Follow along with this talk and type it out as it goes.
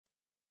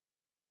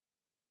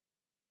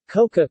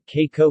Koka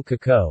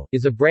Ko,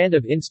 is a brand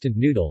of instant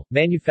noodle,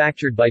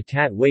 manufactured by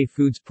Tat Wei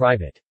Foods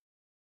Private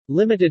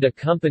Limited, a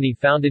company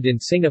founded in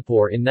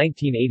Singapore in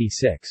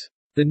 1986.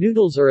 The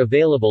noodles are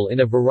available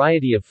in a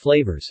variety of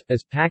flavors,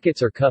 as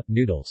packets or cup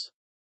noodles.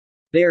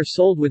 They are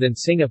sold within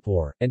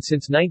Singapore, and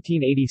since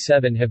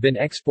 1987 have been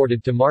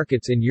exported to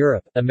markets in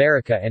Europe,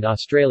 America and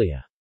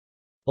Australia.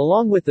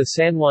 Along with the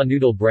Sanwa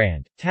noodle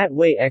brand, Tat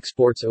Wei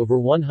exports over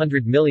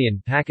 100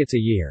 million packets a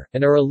year,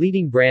 and are a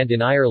leading brand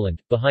in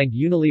Ireland, behind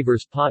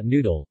Unilever's pot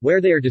noodle,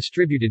 where they are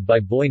distributed by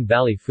Boyne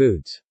Valley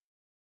Foods.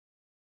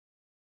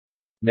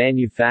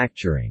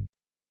 Manufacturing.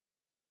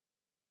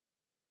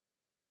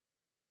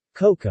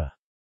 Koka's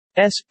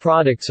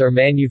products are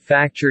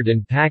manufactured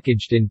and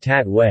packaged in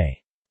Tat Wei's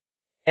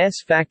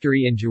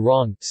factory in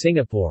Jurong,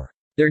 Singapore.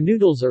 Their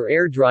noodles are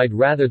air-dried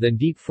rather than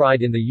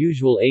deep-fried in the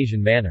usual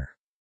Asian manner.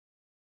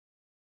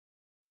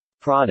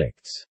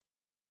 Products.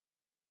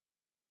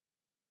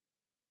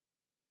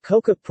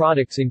 Koka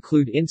products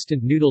include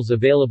instant noodles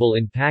available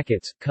in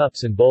packets,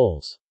 cups and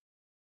bowls.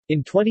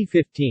 In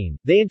 2015,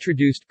 they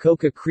introduced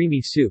Koka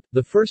Creamy Soup,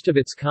 the first of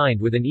its kind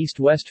with an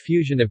East-West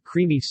fusion of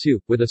creamy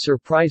soup with a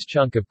surprise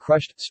chunk of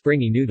crushed,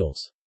 springy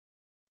noodles.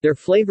 Their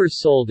flavors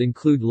sold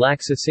include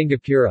Laksa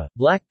Singapura,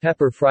 black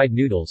pepper fried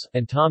noodles,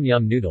 and Tom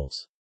Yum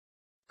noodles.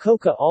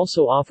 Koka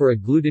also offer a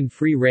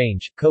gluten-free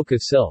range, Koka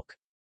Silk.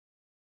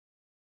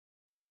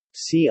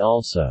 See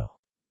also: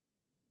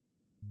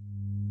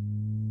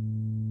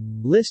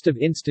 List of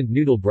instant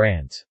noodle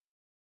brands.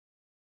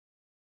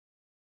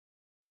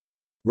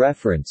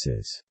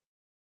 References.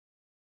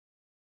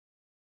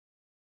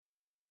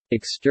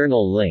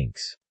 External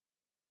links.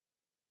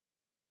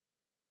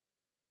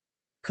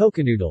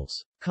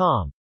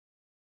 Kokanoodles.com